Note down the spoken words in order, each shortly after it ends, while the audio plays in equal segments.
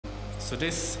So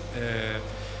this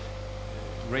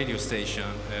radio station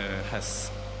has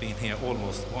been here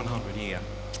almost 100 years.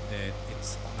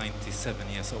 It's 97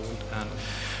 years old, and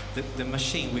the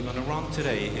machine we're going to run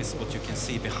today is what you can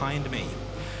see behind me.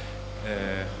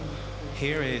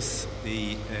 Here is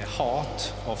the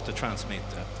heart of the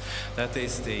transmitter. That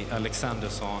is the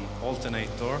Alexanderson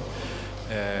Alternator,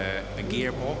 a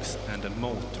gearbox and a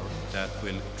motor that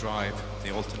will drive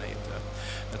the alternator.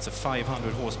 That's a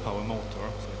 500 horsepower motor,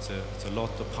 so it's a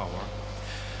lot of power.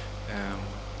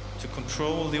 To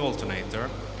control the alternator,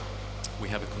 we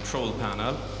have a control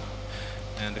panel,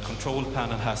 and the control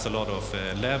panel has a lot of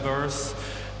levers,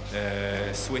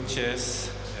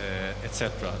 switches,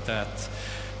 etc. that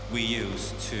we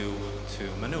use to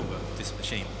maneuver this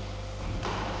machine.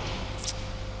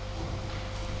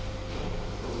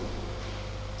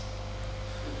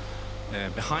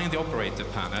 Behind the operator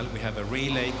panel, we have a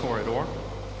relay corridor.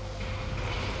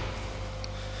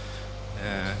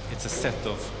 It's a set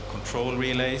of control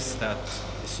relays that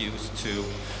is used to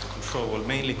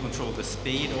mainly control the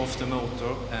speed of the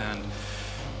motor and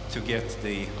to get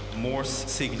the morse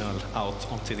signal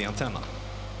out onto the antenna.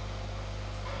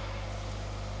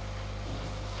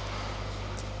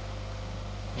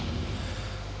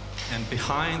 And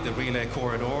behind the relay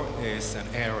corridor is an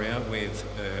area with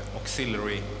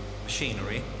auxiliary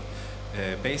machinery.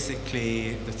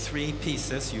 Basically, the three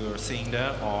pieces you are seeing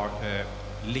there are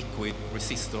liquid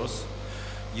resistors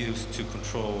used to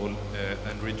control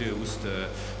and reduce the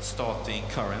starting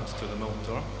current to the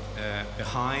motor.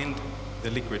 Behind the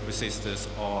liquid resistors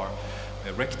are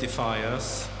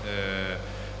rectifiers,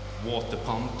 water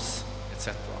pumps,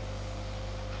 etc.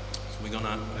 So we're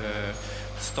gonna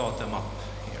start them up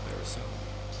here very soon.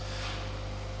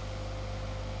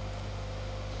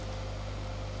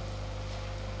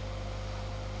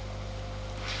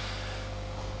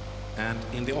 And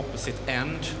in the opposite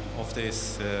end of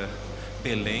this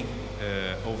building,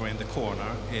 over in the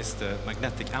corner, is the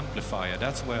magnetic amplifier.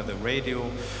 That's where the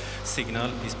radio signal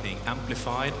is being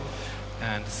amplified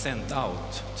and sent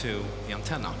out to the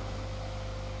antenna.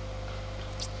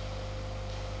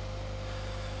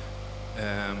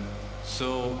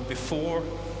 So before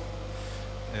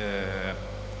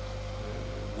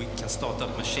we can start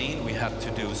that machine, we had to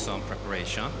do some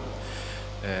preparation.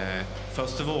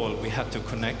 First of all, we had to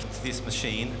connect this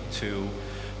machine to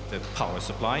the power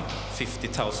supply,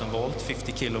 50,000 volt,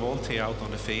 50 kilovolt here out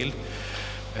on the field.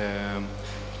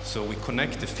 So we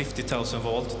connect the 50,000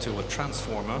 volt to a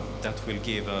transformer that will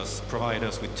provide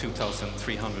us with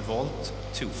 2,300 volt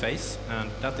two-phase,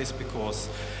 and that is because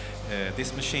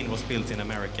this machine was built in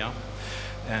America,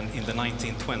 and in the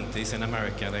 1920s in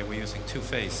America they were using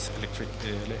two-phase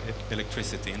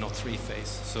electricity, not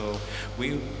three-phase. So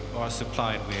we are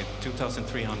supplied with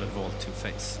 2,300 volt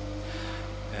two-phase.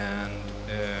 And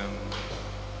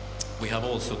we have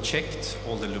also checked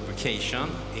all the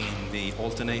lubrication in the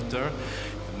alternator,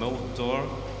 the motor,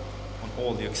 on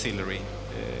all the auxiliary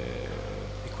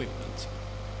equipment.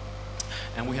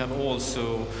 And we have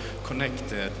also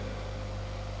connected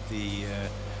the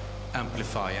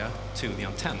amplifier to the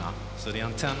antenna. So the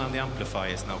antenna and the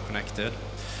amplifier is now connected.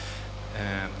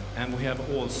 And we have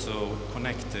also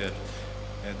connected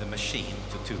the machine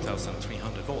to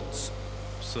 2,300 volts.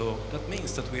 So that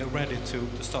means that we are ready to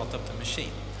start up the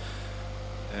machine.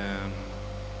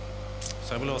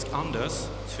 So I will ask Anders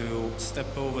to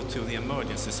step over to the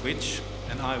emergency switch,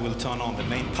 and I will turn on the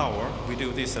main power. We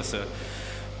do this as a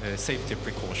safety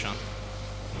precaution.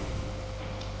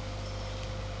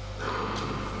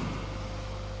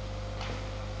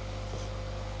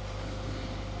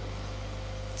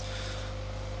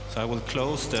 So I will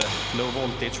close the low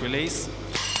voltage release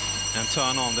and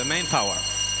turn on the main power.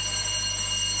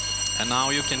 And now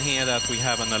you can hear that we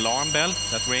have an alarm bell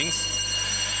that rings.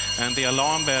 And the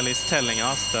alarm bell is telling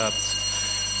us that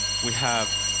we have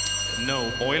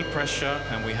no oil pressure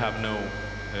and we have no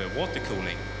water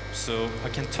cooling. So I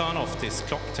can turn off this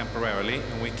clock temporarily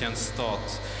and we can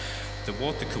start the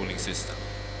water cooling system.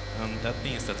 And that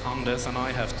means that Anders and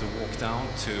I have to walk down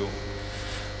to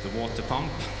the water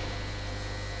pump.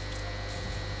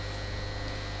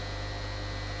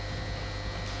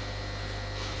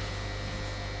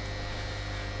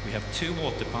 We have two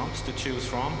water pumps to choose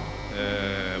from.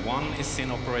 One is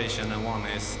in operation and one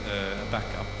is a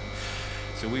backup.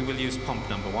 So we will use pump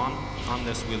number one.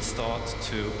 Anders will start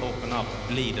to open up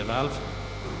bleeder valve.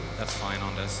 That's fine,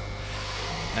 Anders.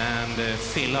 And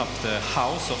fill up the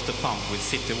house of the pump with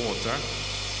city water.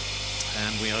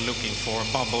 And we are looking for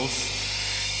bubbles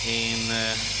in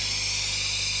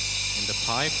the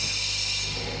pipe.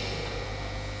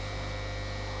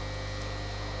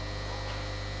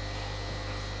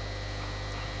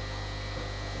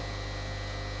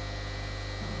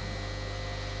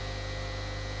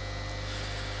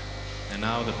 And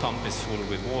now the pump is full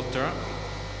with water.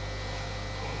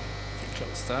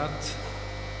 Close that.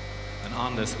 And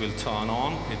Anders will turn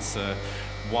on. It's a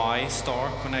Y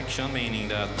star connection, meaning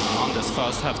that Anders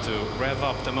first have to rev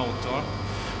up the motor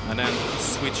and then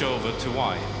switch over to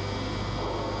Y.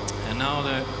 And now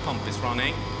the pump is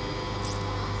running.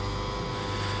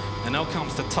 And now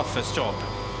comes the toughest job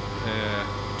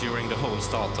during the whole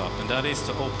startup, and that is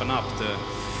to open up the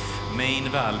main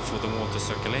valve for the water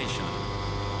circulation.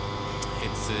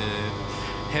 It's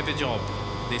a heavy job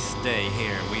this day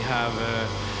here. We have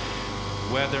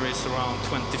weather is around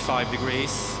 25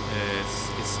 degrees.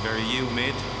 It's very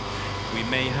humid. We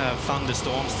may have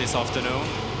thunderstorms this afternoon.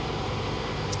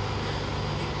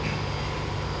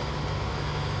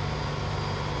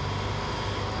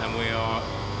 And we are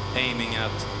aiming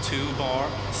at 2 bar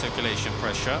circulation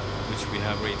pressure, which we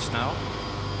have reached now.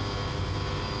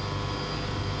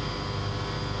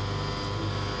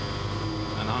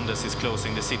 And Anders is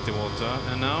closing the city water.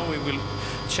 And now we will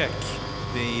check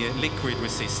the liquid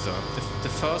resistor. The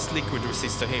first liquid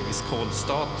resistor here is called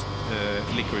start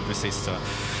liquid resistor.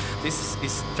 This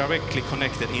is directly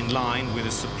connected in line with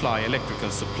the supply,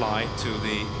 electrical supply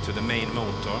to the main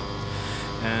motor.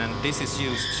 And this is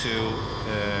used to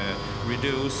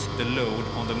reduce the load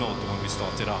on the motor when we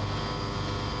start it up.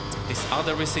 This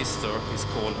other resistor is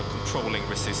called a controlling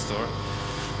resistor,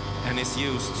 and is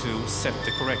used to set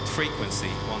the correct frequency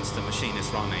once the machine is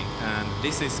running. And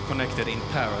this is connected in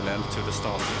parallel to the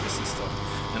starting resistor.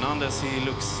 And Anders, he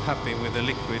looks happy with the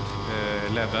liquid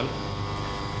level.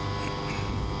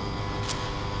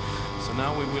 So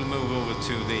now we will move over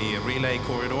to the relay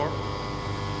corridor.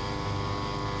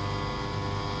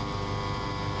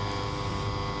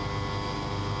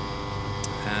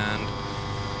 And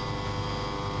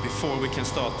before we can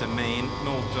start the main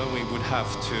motor, we would have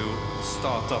to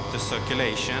start up the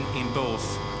circulation in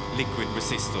both liquid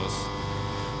resistors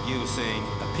using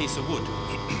a piece of wood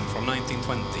from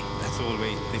 1920. That's all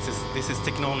this is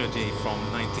technology from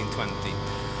 1920.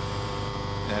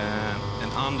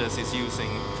 And Anders is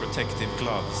using protective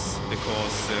gloves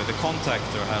because the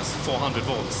contactor has 400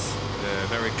 volts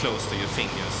very close to your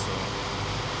fingers. So.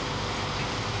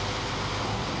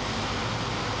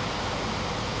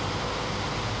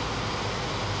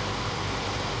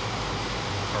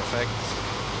 Perfect.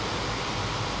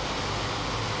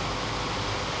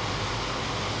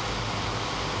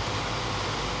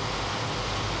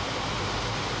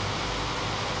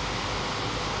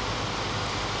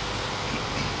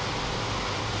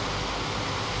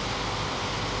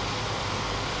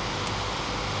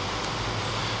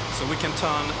 So we can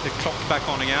turn the clock back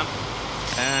on again,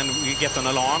 and we get an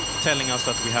alarm telling us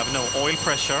that we have no oil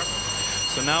pressure.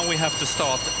 So now we have to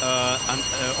start an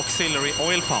auxiliary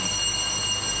oil pump.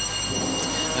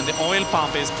 And the oil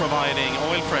pump is providing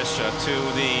oil pressure to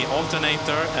the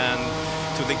alternator and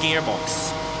to the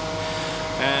gearbox.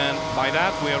 And by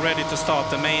that we are ready to start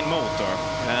the main motor.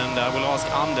 And I will ask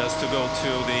Anders to go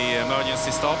to the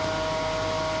emergency stop.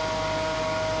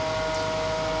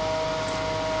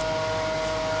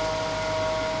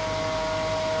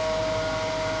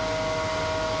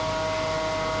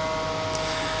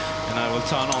 And I will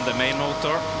turn on the main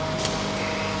motor.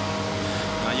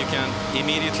 You can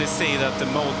immediately see that the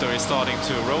motor is starting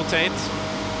to rotate.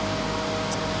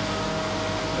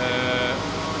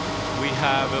 We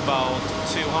have about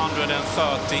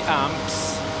 230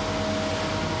 amps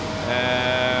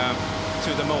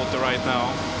to the motor right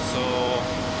now. So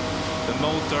the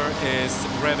motor is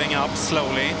revving up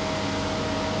slowly.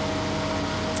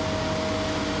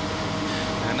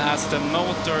 And as the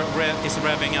motor is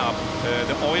revving up,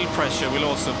 the oil pressure will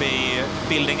also be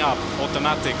building up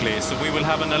automatically. So we will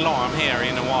have an alarm here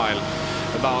in a while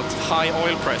about high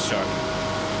oil pressure.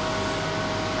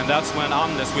 And that's when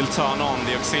Anders will turn on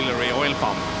the auxiliary oil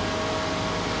pump.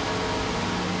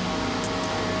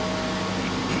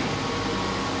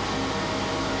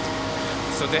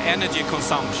 So the energy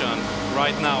consumption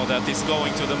right now that is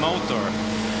going to the motor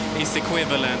is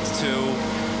equivalent to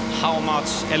how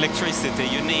much electricity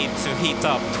you need to heat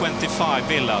up 25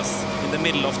 villas in the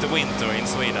middle of the winter in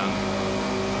Sweden.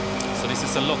 So this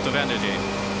is a lot of energy.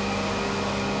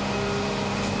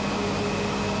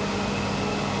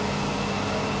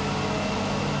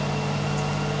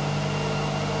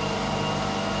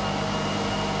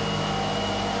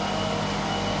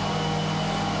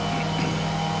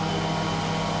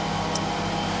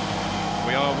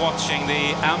 We are watching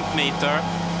the amp meter.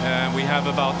 We have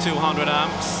about 200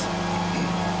 amps.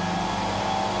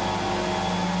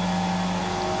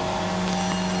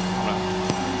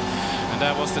 And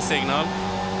that was the signal.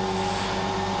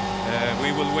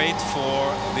 We will wait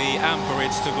for the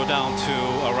amperage to go down to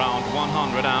around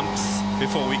 100 amps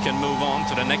before we can move on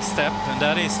to the next step, and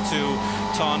that is to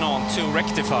turn on 2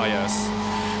 rectifiers.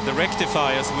 The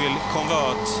rectifiers will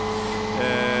convert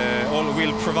or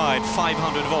will provide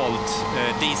 500 volt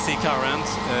DC current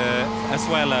as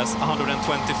well as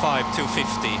 125 to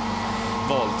 50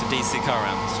 volt DC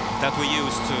current that we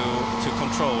use to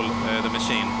control the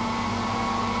machine.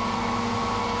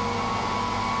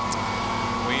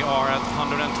 We are at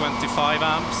 125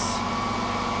 amps.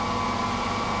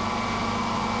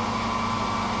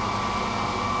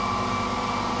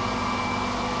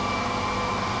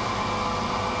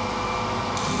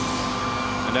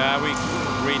 And there we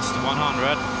reached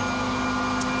 100.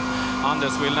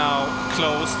 Anders will now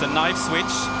close the knife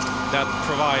switch that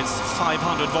provides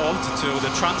 500 volt to the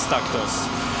transductors.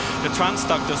 The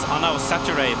transductors are now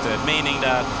saturated, meaning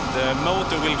that the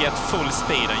motor will get full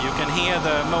speed, and you can hear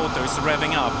the motor is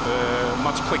revving up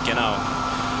much quicker now.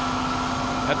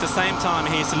 At the same time,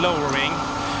 he's lowering,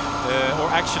 or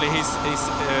actually he's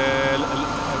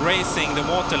raising the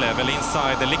water level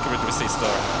inside the liquid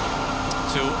resistor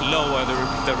to lower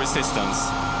the resistance.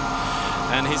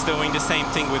 And he's doing the same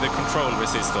thing with the control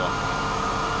resistor.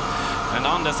 And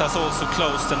Anders has also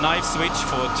closed the knife switch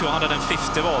for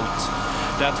 250 volt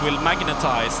that will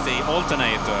magnetize the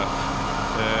alternator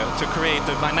to create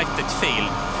a magnetic field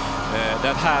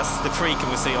that has the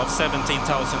frequency of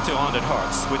 17,200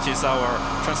 Hertz, which is our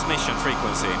transmission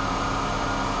frequency.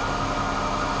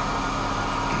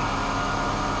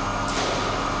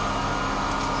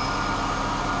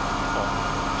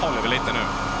 Håller vi lite nu.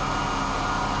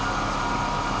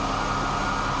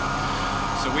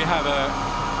 So we have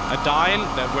a dial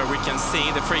where we can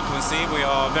see the frequency. We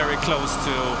are very close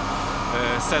to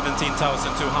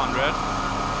 17,200.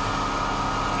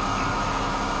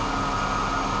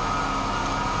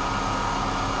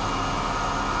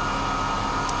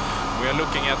 We are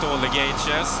looking at all the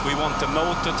gauges. We want the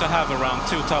motor to have around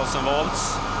 2,000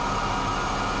 volts.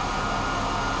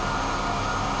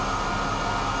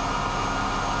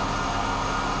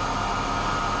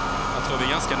 Jag tror vi är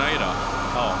ganska nöjda.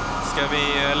 Ja, ska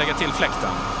vi lägga till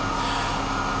fläkten?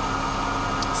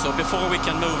 So before we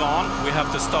can move on, we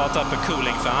have to start up a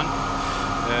cooling fan.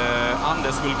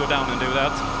 Anders will go down and do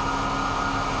that.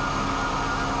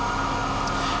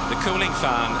 The cooling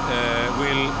fan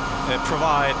will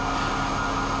provide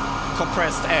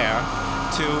compressed air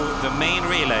to the main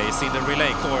relays in the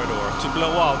relay corridor to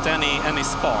blow out any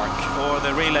spark, or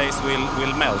the relays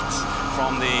will melt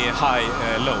from the high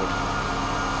load.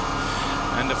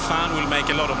 And the fan will make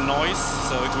a lot of noise,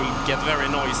 so it will get very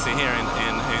noisy here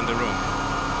in the room.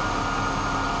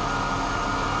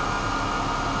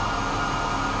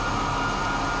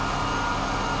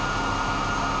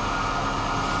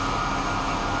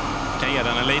 Kan ge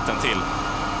den en liten till.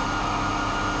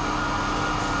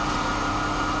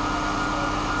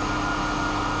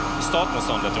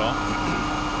 Startmotståndet, ja.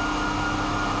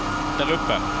 Där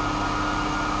uppe.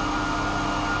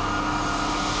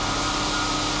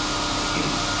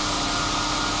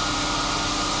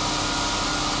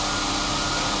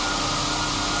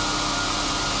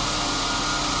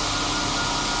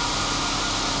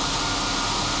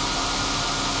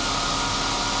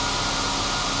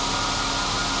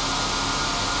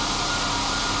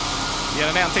 Ger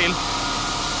den en till.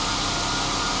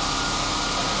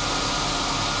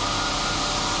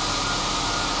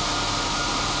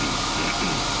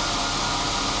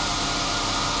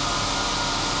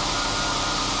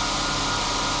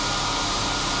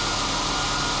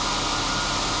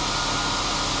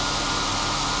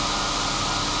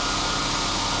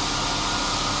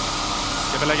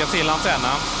 Ska vi lägga till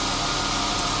antenna.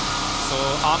 So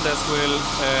Anders will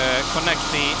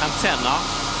connect the antenna.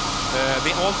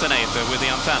 The alternator with the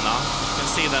antenna. You can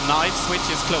see the knife switch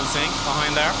is closing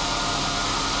behind there.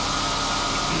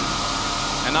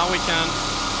 And now we can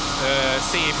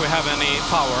see if we have any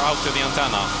power out to the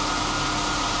antenna.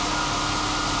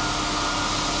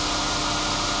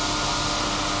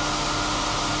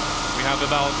 We have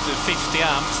about 50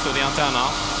 amps to the antenna.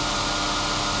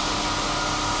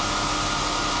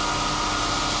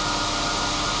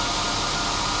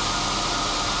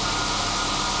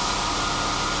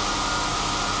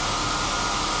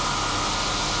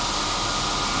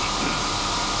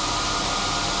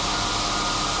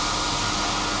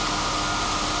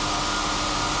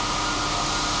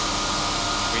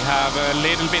 We have a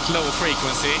little bit low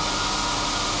frequency.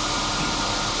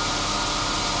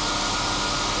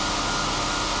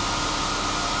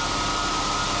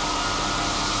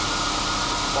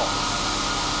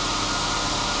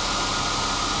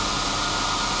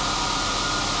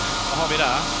 Vad har vi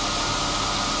där?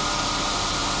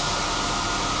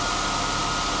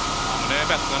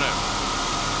 bättre nu.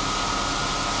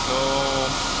 So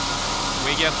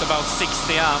we get about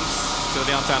 60 amps to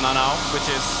the antenna now, which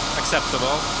is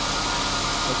acceptable.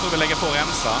 Jag tror vi lägger på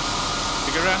remsa.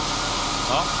 Tycker du det?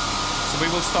 Ja. So we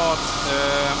will start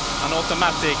an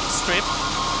automatic strip.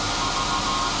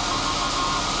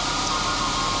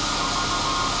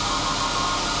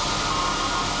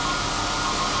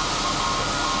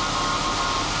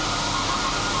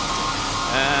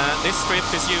 This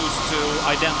strip is used to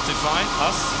identify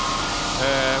us.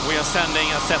 We are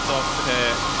sending a set of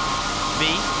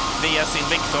V as in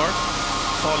Victor,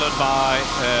 followed by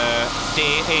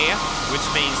DE, which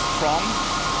means from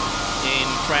in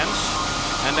French.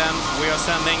 And then we are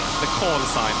sending the call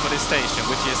sign for this station,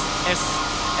 which is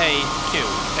SAQ.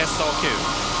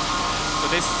 So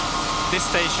this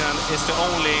station is the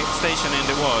only station in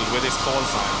the world with this call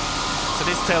sign. So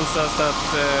this tells us that,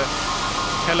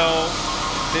 hello,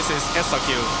 this is SAQ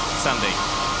sending.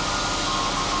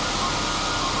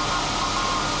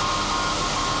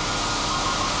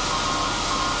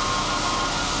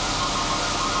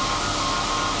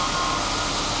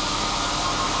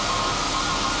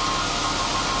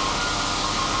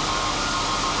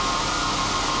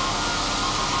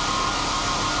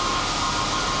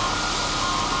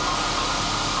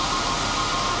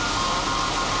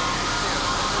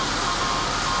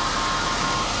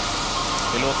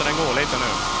 Vi låter den gå lite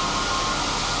nu.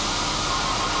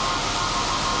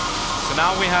 So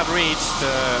now we have reached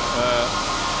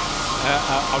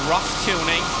a rough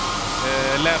tuning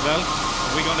level.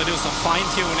 We're going to do some fine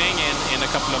tuning in a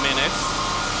couple of minutes.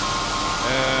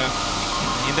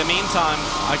 In the meantime,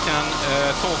 I can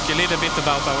talk a little bit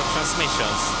about our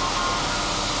transmissions.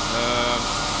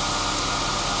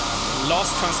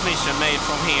 Last transmission made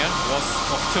from here was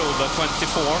October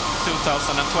 24,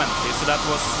 2020. So that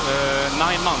was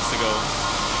 9 months ago.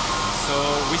 So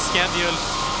we schedule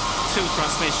 2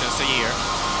 transmissions a year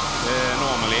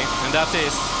normally, and that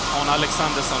is on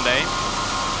Alexanderson Day,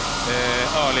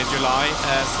 early July,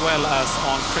 as well as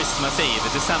on Christmas Eve,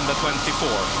 December 24.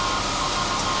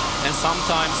 And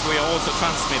sometimes we are also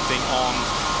transmitting on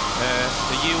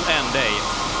the UN Day,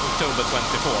 October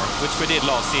 24, which we did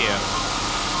last year.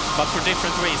 But for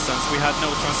different reasons, we had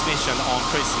no transmission on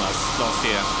Christmas last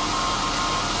year.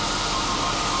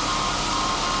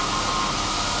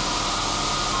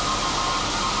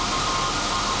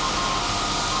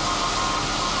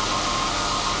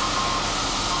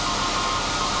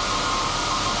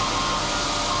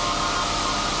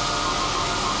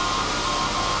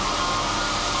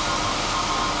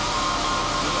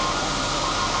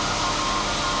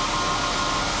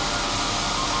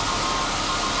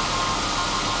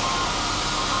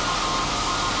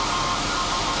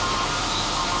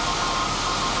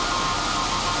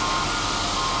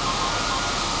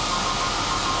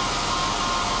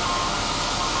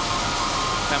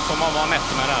 Den får man vara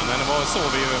nätt med den, men det var så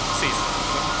vi ju sist.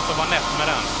 Får vara nätt med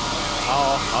den.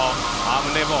 Ja,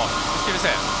 men det är bra. Nu ska vi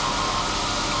se.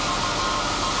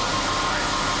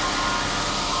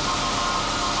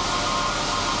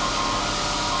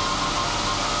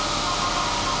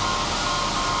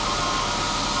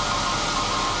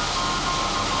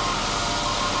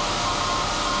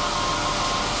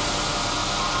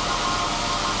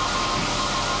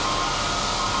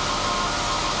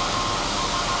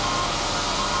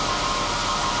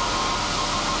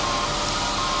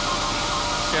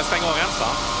 Ska jag stänga av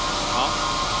remsan? Ja.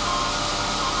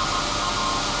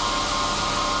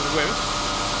 Ska du gå ut?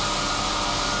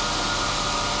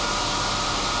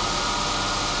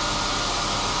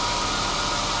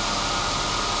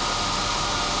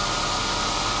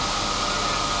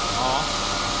 Ja.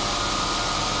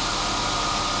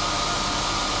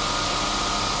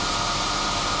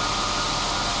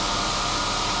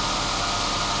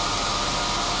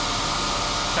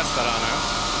 Testa det här nu.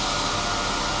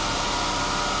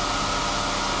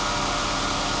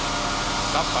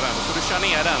 Tappa den, då får du köra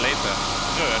ner den lite.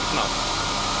 Röd knapp.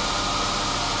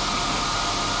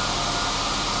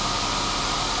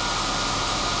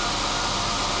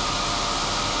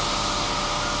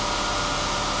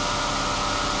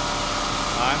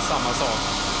 Nej, samma sak.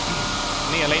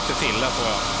 Ner lite till där tror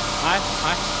jag. Nej,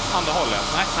 andra hållet.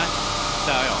 Nej.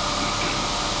 Där ja.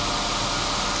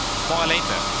 Bara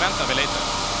lite. Väntar vi lite.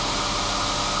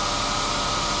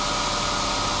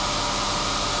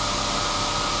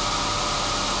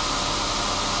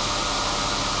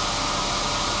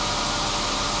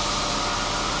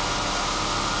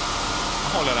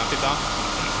 Håller den, titta.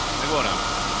 Nu går den.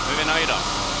 Nu är vi nöjda.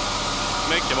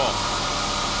 Mycket bra.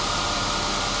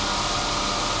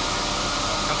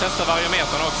 Jag kan testa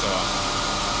variometern också.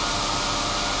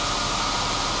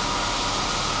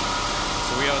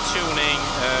 So we are are tuning.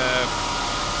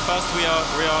 First, we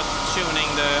are tuning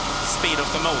the speed of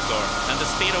the motor, and the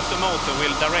speed of the motor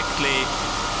will directly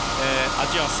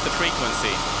adjust the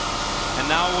frequency. And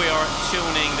now we are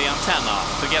tuning the antenna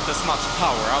to get as much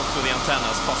power out to the antenna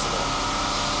as possible.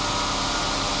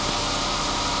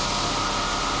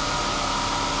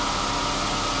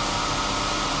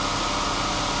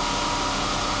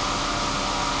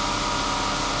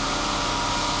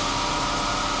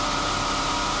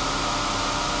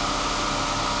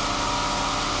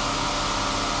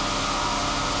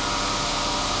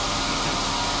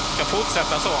 Ska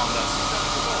fortsätta så, Anders?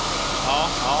 Ja,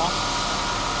 ja.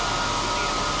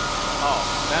 Ja,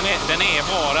 den är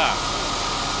bra där.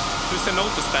 Hur ser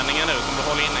motorspänningen ut om du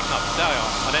håller in en knapp? Där ja.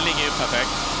 Ja, den ligger ju perfekt.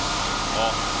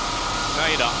 Ja.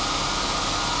 Nöjda.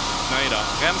 Nöjda.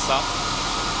 Rensa.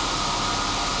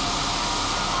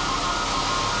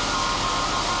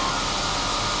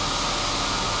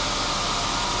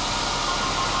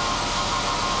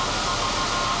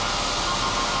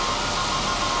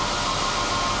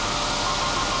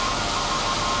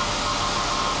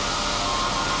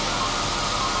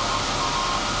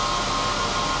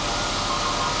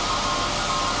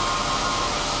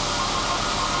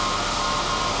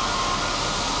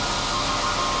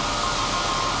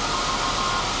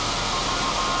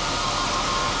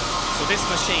 This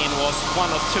machine was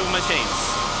one of two machines.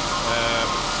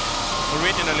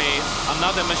 Originally,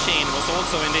 another machine was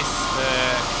also in this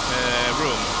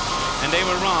room, and they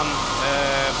were run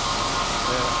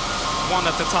one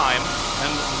at a time,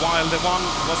 and while the one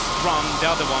was run,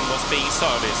 the other one was being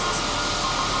serviced.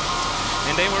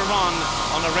 And they were run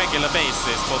on a regular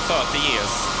basis for 30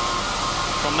 years,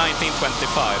 from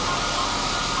 1925.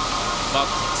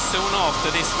 But soon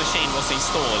after this machine was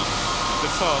installed, the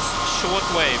first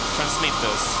shortwave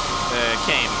transmitters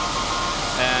came,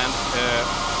 and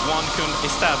one could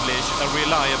establish a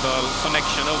reliable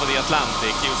connection over the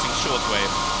Atlantic using shortwave.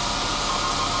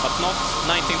 But not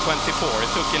 1924,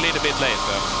 it took a little bit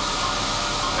later.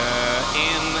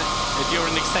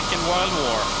 During the Second World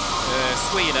War,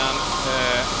 Sweden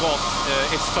got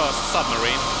its first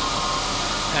submarine,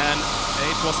 and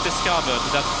it was discovered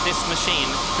that this machine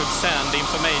could send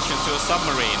information to a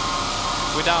submarine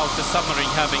without the submarine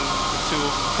having to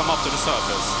come up to the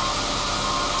surface.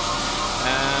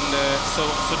 And so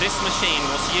this machine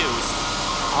was used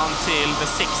until the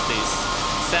 60s,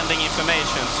 sending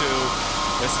information to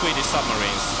the Swedish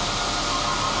submarines.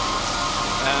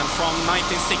 And from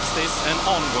 1960s and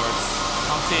onwards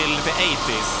until the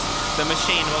 80s, the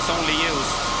machine was only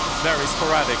used very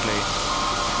sporadically.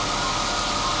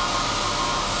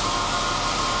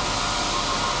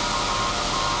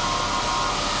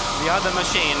 The other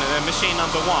machine, machine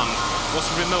number one, was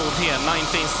removed here in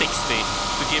 1960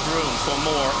 to give room for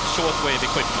more shortwave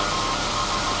equipment.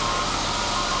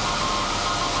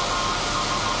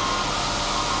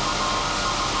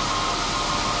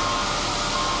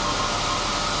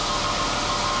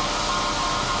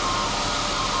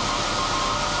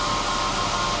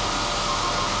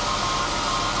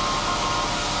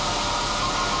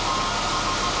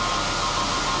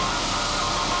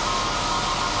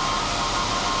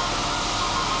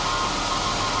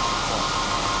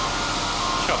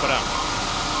 Kör på den.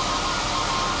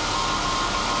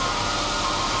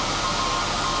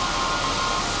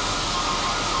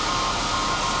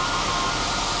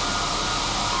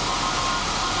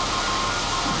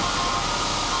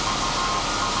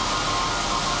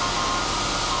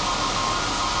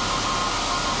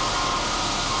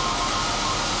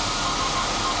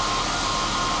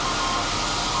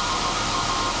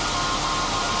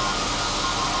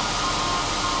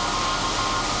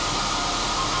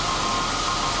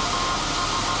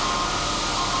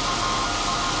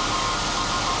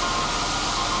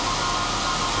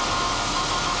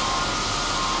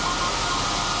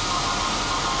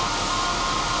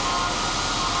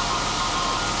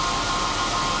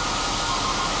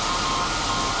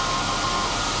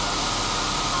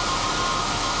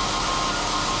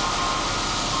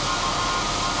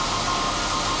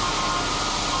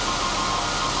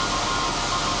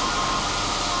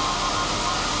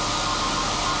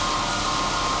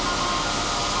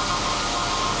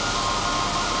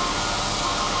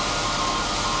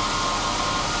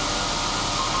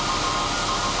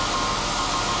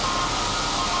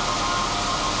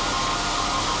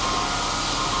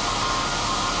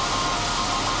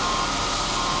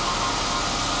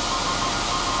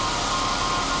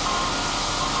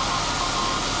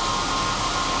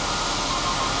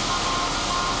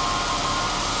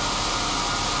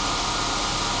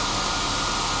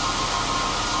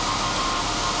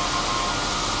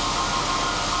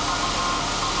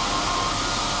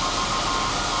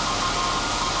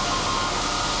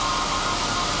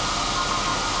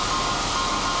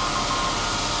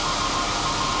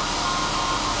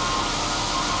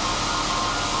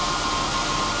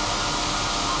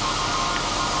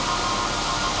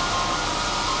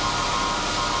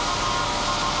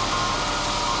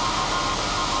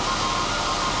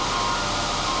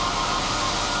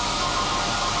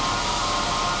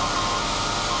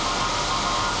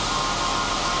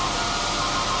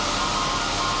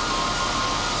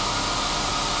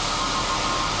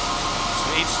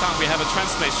 time we have a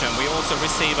transmission, we also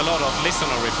receive a lot of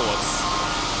listener reports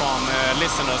from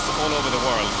listeners all over the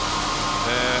world.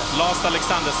 Last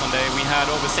Alexanderson Day, we had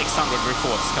over 600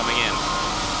 reports coming in.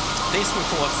 These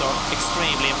reports are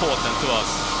extremely important to us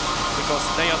because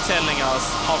they are telling us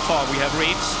how far we have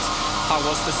reached, how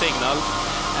was the signal,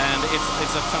 and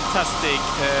it's a fantastic,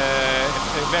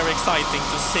 very exciting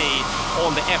to see all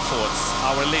the efforts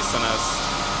our listeners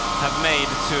have made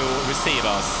to receive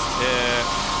us.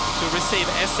 To receive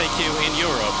SAQ in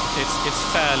Europe, it's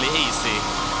fairly easy,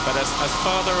 but as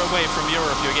further away from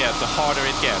Europe you get, the harder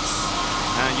it gets.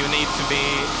 And you need to be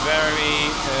very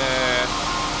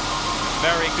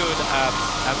good at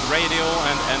radio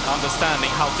and understanding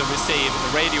how to receive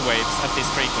radio waves at this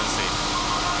frequency.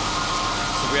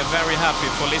 So we are very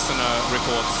happy for listener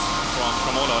reports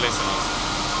from all our listeners.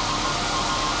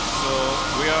 So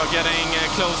we are getting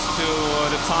close to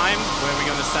the time where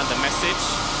we're going to send a message.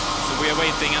 So we are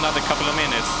waiting another couple of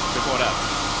minutes before that.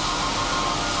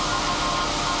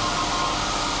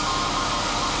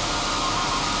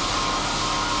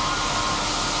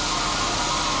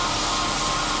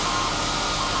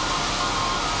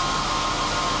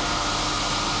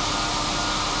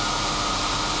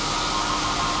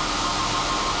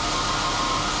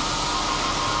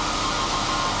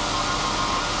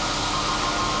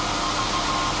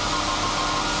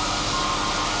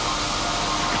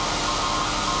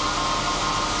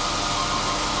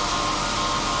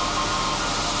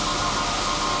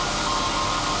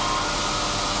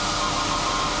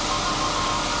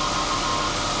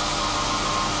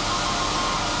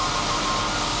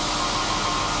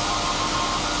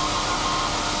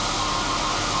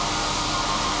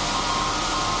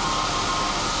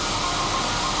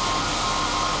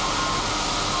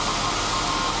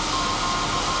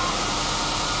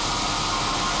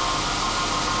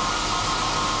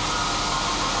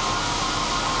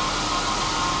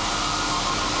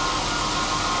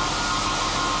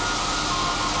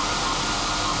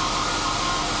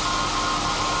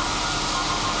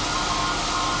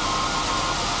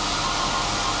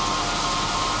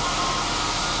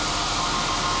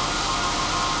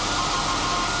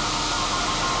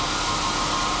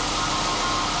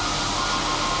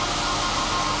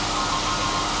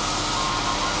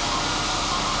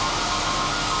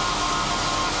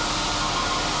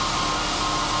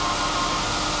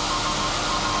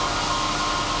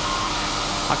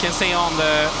 I can see on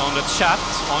the chat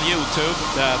on YouTube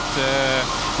that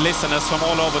listeners from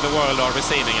all over the world are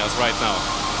receiving us right now.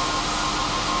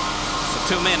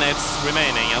 So 2 minutes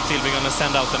remaining until we're going to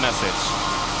send out the message.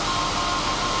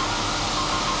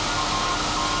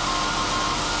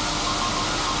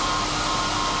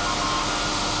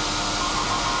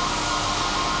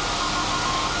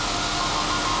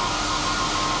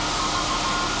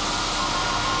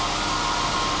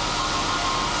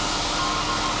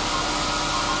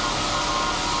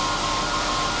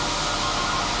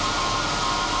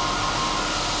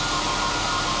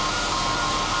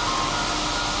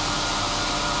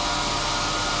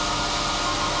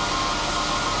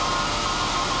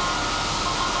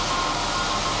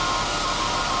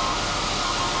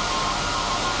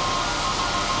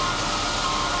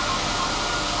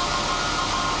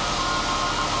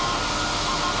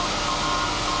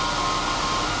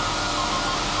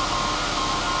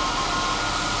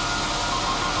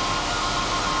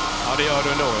 Ja, det gör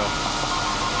du ändå, ja.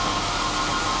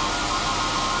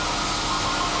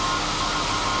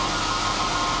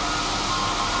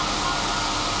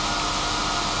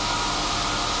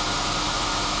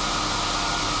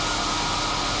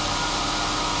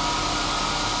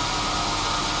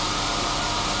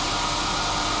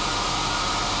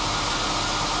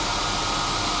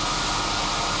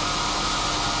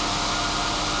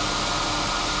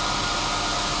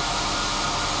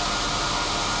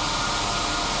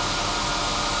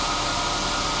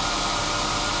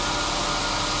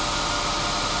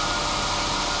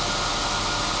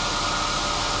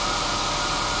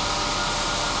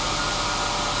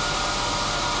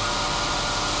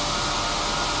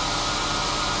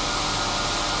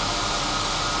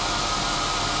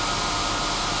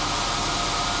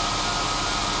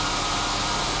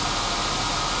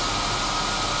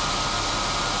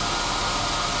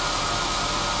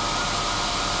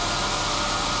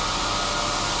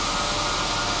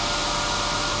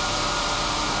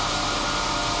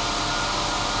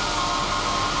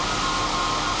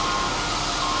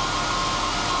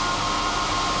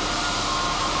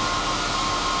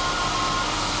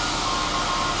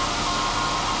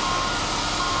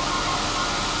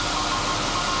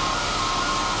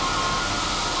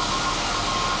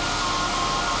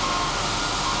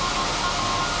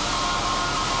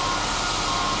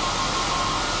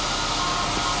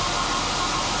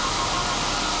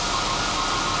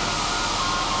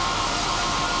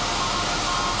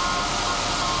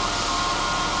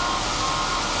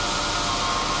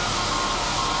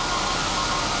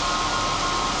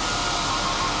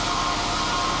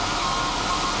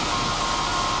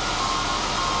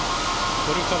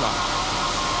 kolla.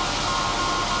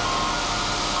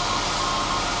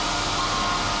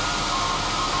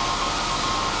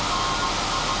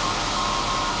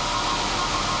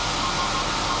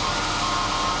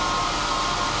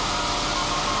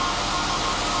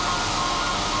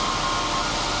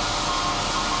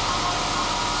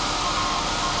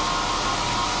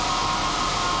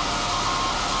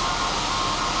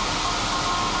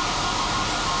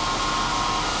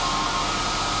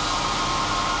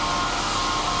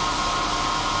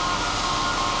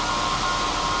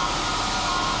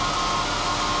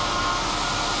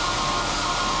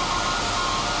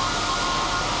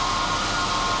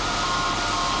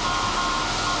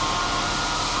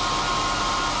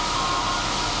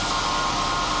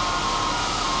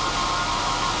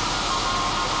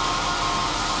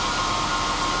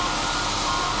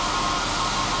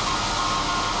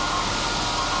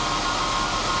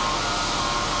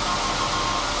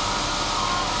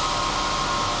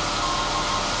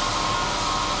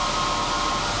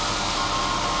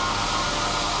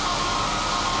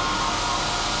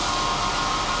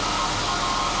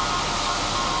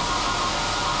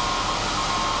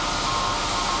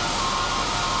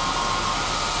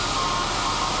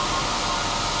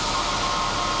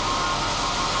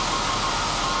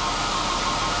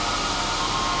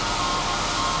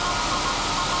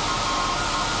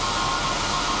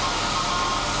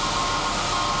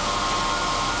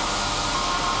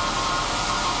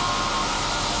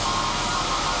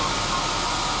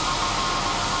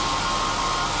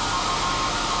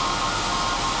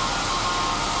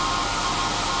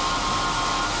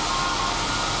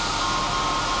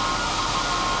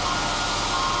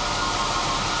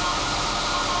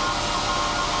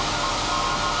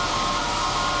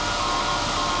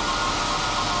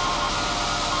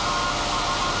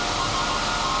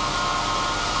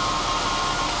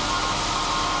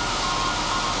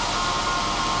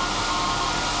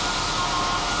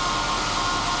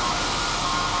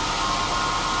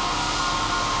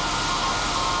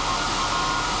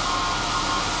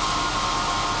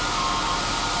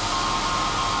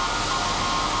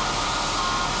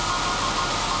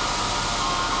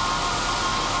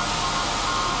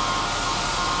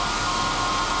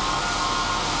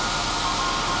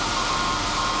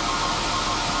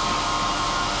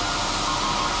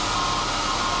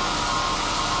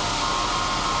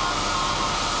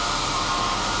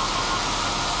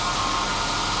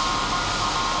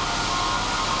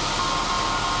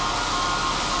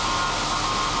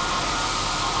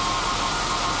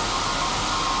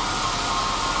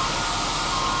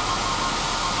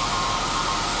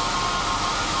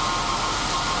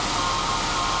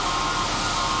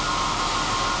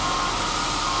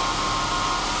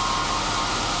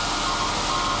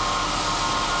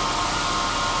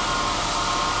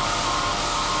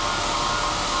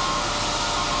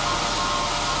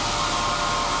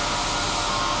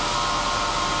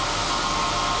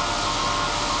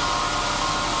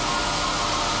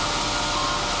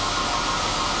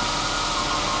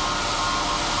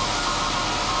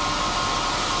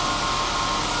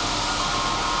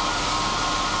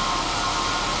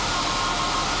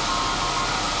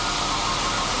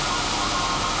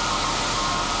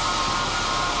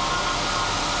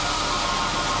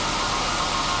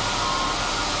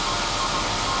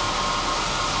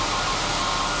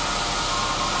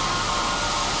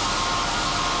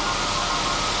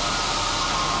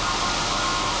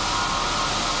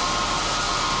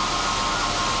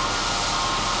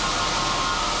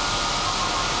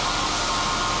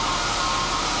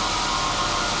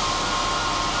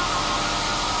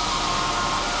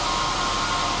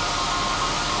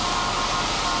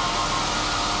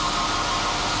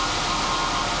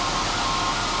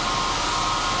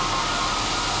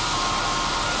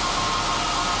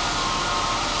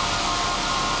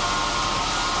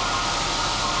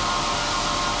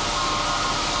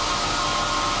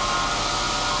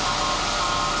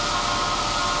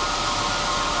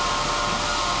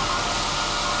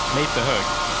 Lite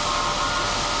hög.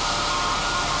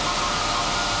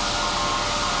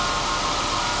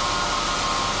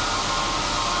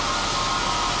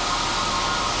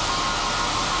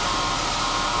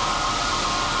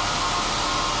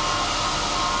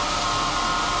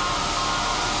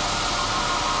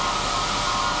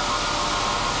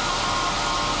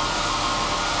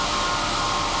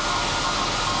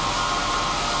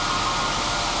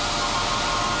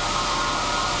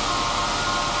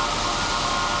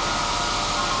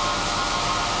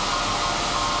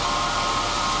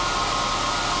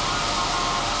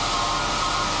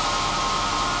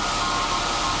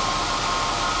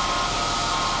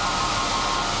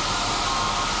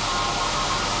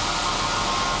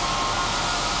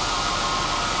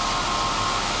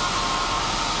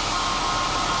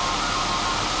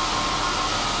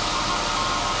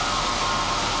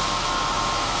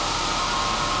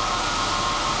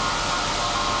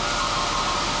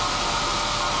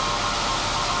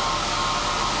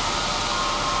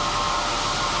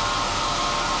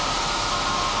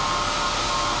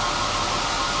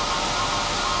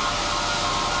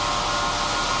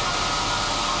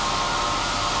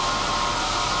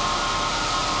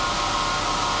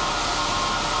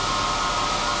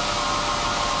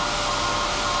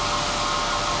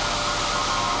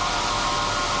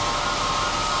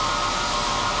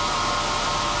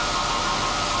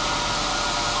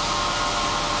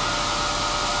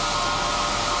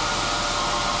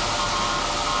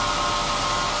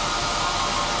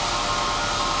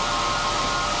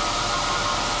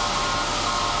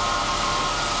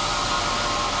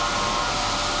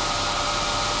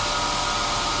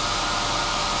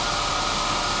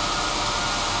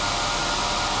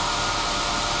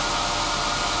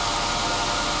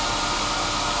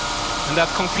 And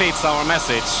that completes our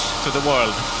message to the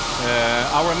world.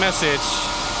 Our message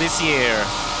this year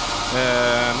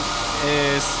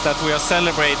is that we are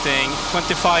celebrating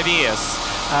 25 years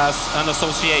as an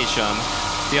association.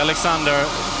 The Alexander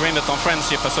Grimeton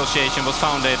Friendship Association was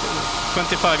founded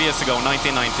 25 years ago,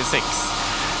 1996.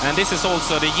 And this is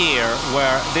also the year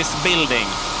where this building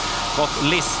got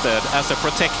listed as a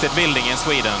protected building in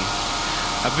Sweden.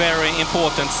 A very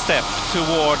important step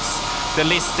towards the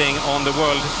listing on the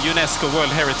UNESCO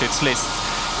World Heritage List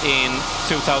in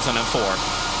 2004.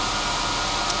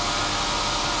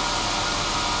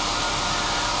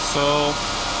 So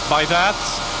by that,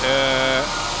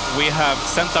 we have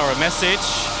sent our message,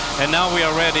 and now we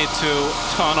are ready to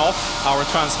turn off our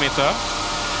transmitter.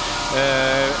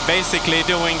 Basically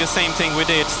doing the same thing we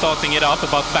did starting it up,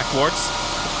 but backwards.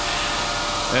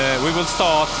 We will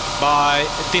start by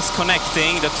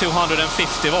disconnecting the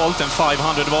 250 volt and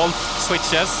 500 volt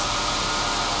switches.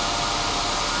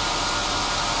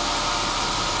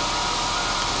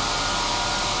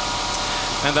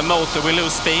 And the motor will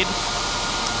lose speed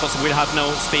because we have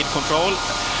no speed control.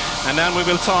 And then we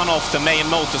will turn off the main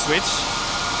motor switch.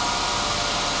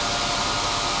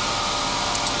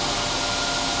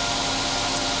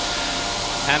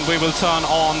 And we will turn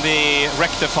on the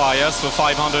rectifiers for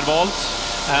 500 volt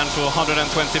and for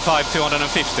 125,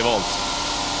 250 volt.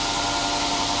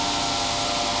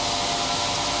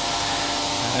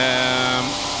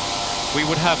 We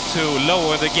would have to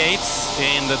lower the gates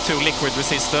in the two liquid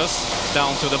resistors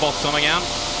down to the bottom again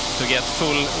to get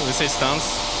full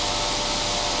resistance.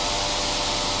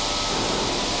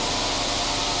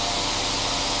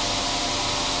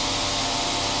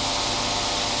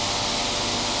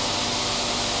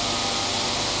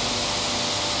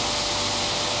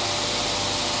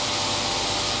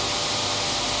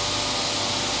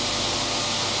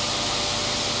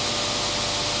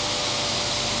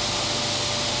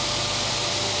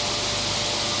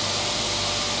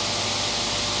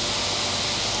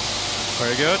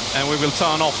 Very good, and we will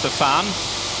turn off the fan.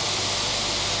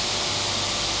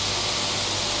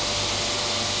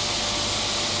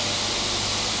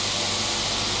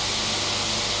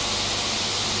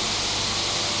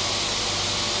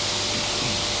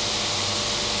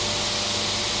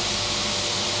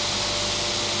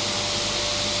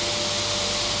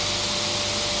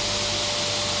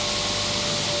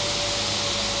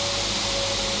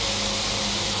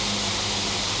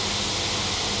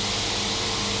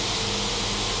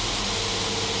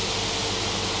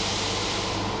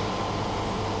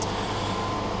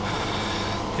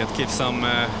 Keep some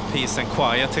peace and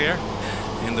quiet here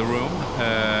in the room.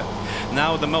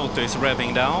 Now the motor is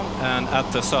revving down, and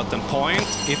at a certain point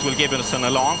it will give us an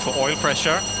alarm for oil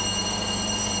pressure.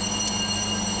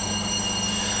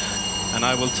 And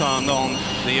I will turn on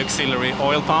the auxiliary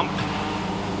oil pump.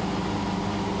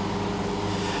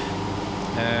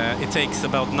 It takes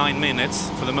about 9 minutes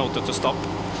for the motor to stop.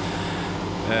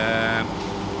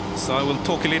 So I will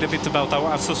talk a little bit about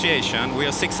our association. We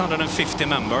are 650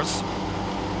 members.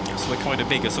 So we're quite a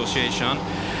big association.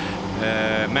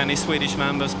 Many Swedish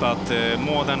members, but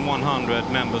more than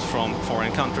 100 members from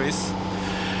foreign countries.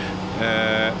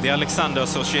 The Alexander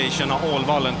Association are all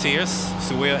volunteers,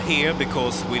 so we are here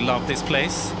because we love this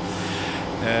place.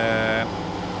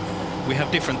 We have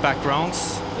different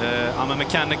backgrounds. I'm a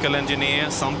mechanical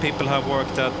engineer. Some people have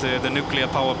worked at the nuclear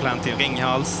power plant in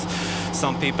Ringhals.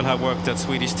 Some people have worked at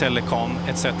Swedish Telecom,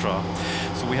 etc.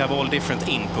 So we have all different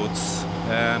inputs.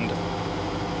 And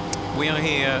we are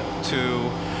here to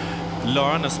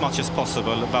learn as much as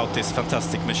possible about this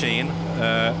fantastic machine,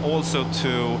 also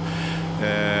to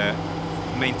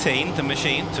maintain the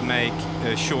machine, to make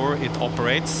sure it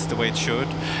operates the way it should,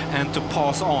 and to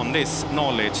pass on this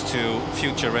knowledge to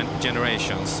future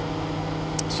generations.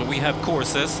 So we have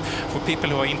courses for people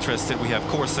who are interested. We have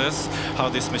courses how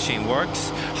this machine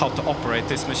works, how to operate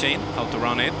this machine, how to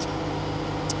run it.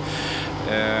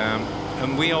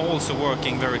 And we are also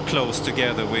working very close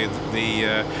together with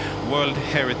the World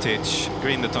Heritage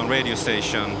Grimeton radio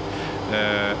station,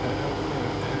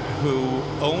 who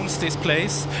owns this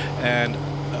place and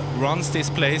runs this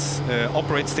place,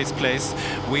 operates this place.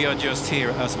 We are just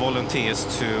here as volunteers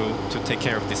to take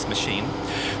care of this machine.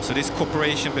 So this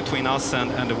cooperation between us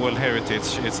and the World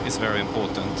Heritage is very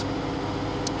important.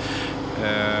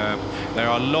 There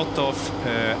are a lot of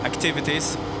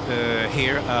activities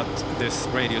here at this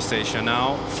radio station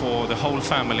now for the whole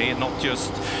family, not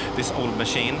just this old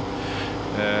machine.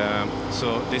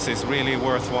 So this is really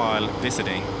worthwhile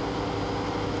visiting.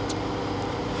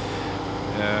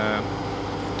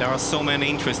 There are so many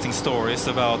interesting stories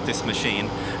about this machine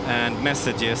and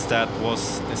messages that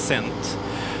was sent.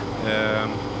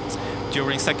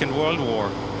 during Second World War,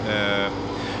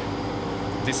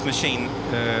 this machine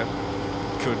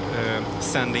could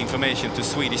send information to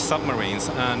Swedish submarines,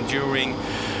 and during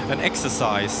an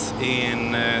exercise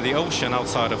in the ocean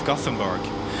outside of Gothenburg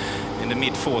in the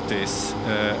mid-40s,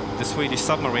 the Swedish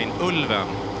submarine Ulven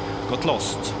got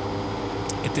lost.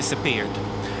 It disappeared.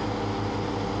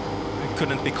 It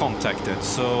couldn't be contacted,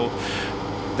 so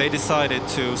they decided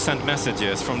to send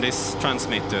messages from this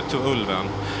transmitter to Ulven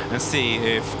and see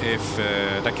if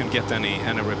they could get any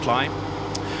reply.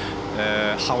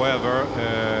 However,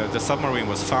 the submarine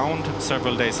was found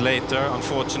several days later,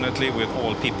 unfortunately with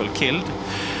all people killed,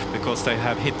 because they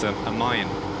have hit a mine.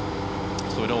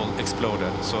 So it all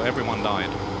exploded, so everyone died.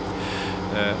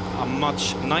 A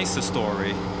much nicer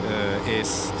story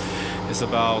is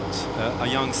about a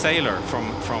young sailor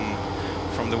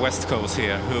from the west coast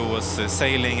here, who was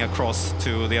sailing across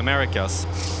to the Americas,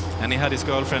 and he had his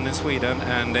girlfriend in Sweden,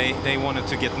 and they wanted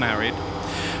to get married.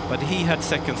 But he had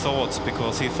second thoughts,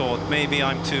 because he thought, maybe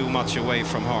I'm too much away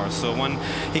from her. So when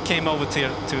he came over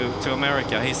to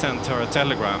America, he sent her a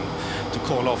telegram to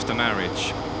call off the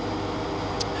marriage.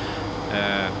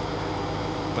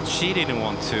 But she didn't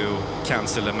want to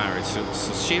cancel the marriage, so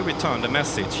she returned a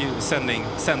message,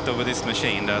 sent over this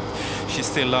machine, that she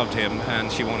still loved him and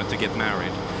she wanted to get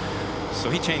married. So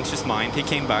he changed his mind, he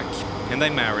came back, and they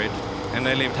married, and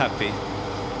they lived happy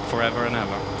forever and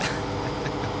ever.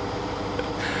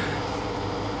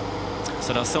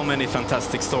 So there's so many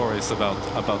fantastic stories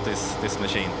about this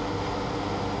machine.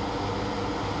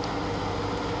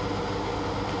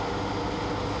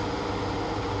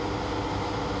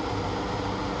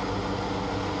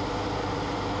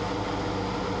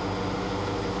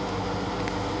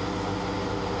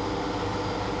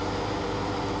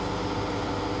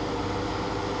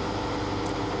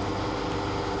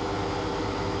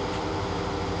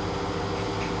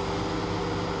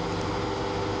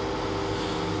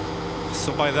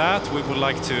 So by that, we would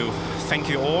like to thank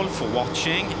you all for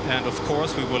watching, and of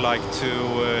course we would like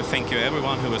to thank you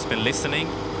everyone who has been listening,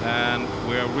 and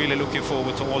we are really looking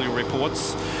forward to all your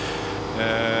reports.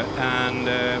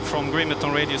 From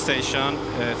Grimeton radio station,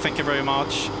 thank you very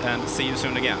much, and see you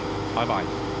soon again. Bye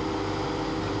bye.